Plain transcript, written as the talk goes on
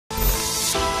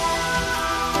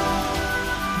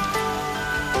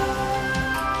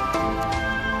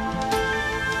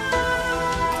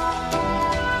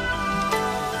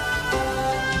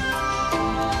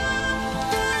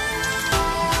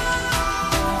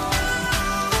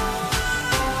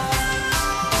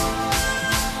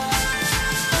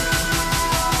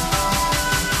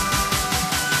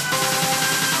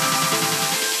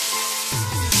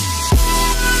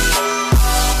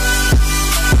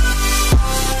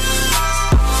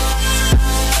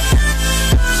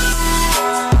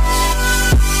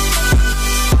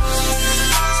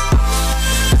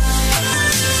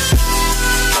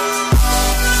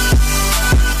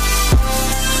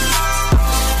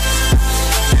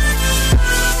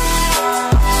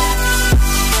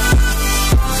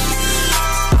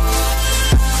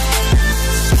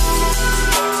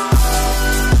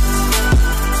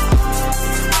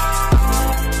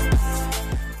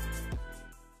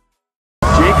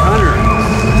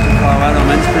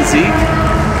physique,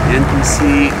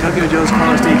 NPC Tokyo Joe's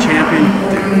Colorado State champion.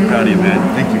 Dude, I'm proud of you, man.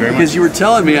 Thank you very much. Because you were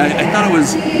telling me, I thought it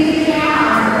was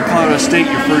Colorado State,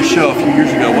 your first show a few years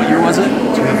ago. What year was it?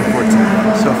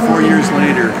 2014. So 4 years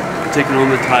later, taking home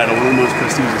the title, one of the most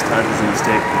prestigious titles in the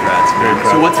state. Congrats. Very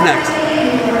proud. So what's next?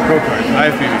 Pro card,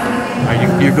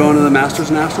 IFBB. You're going to the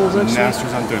Masters Nationals next year?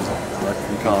 Masters on Thursday.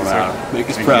 In Colorado. Make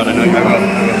us Thank proud. you. I know you I will.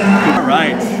 will. All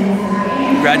right.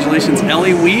 Congratulations,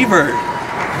 Ellie Weaver.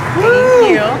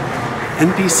 Thank you.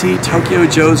 NPC Tokyo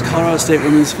Joe's Colorado State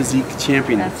Women's Physique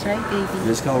Champion. That's right, baby.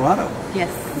 Miss Colorado.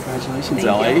 Yes. Congratulations, Thank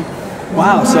Ellie. you.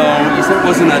 Wow, so you said it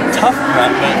wasn't a tough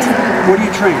prep, but where do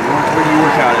you train? Where do you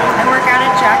work out at? I work out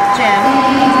at Jack Gym.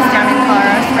 It's down in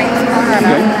Colorado Springs,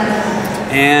 Colorado.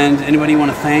 Okay. And anybody you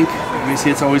want to thank?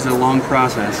 Obviously, it's always a long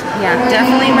process. Yeah,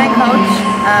 definitely my coach.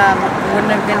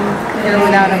 Wouldn't have been here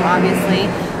without him, obviously.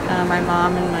 My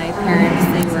mom and my parents,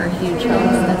 they were huge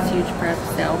helps. That's huge prep,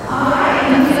 so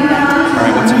definitely that. All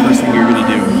right, what's the first thing you're going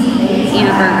to do? Eat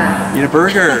a burger. Eat a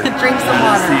burger. Drink some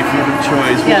water. See if you have a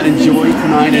choice. Yes. Well, enjoy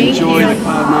tonight. Thank Enjoy you. the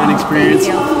Cloud9 experience.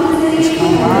 Thank you. Miss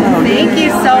Colorado. Thank you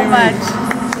so much.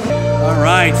 All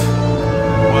right.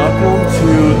 Welcome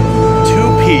to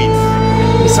Two-Pete.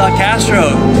 Isa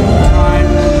Castro, two-time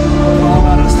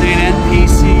Colorado State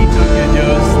NPC Tokyo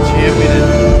Joe's champion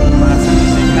in Class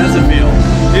NPC. How does it feel?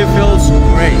 It feels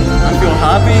great. I feel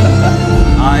happy.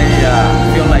 I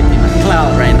feel like in a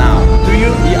cloud right now. Do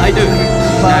you? Yeah, I do.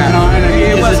 Cloud9.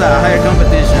 It was a higher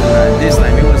competition. This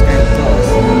time it was kind of close.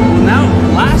 Well, now,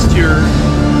 last year,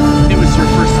 it was your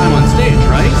first time on stage,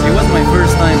 right? It was my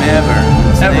first time ever.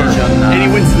 Ever. And he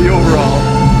wins the overall.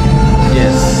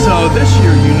 Yes. So this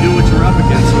year, you knew what you were up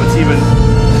against, so it's even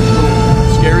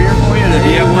scarier for you?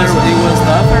 It was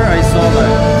tougher. I saw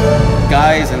the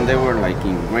guys and they were like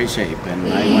in great shape, and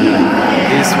I went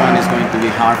like, this one is going to be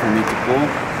hard for me to pull,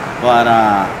 but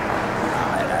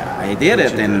I did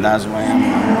it, and that's why I'm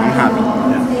happy.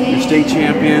 Yeah. You're state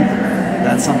champion.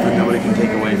 That's something nobody can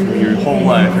take away from your whole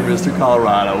life. You're Mr.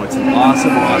 Colorado. It's an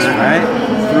awesome honor. Right?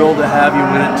 Thrilled to have you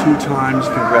win it 2 times.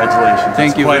 Congratulations.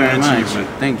 Thank you quite very an much. achievement.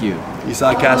 Thank you.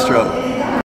 Isa Castro.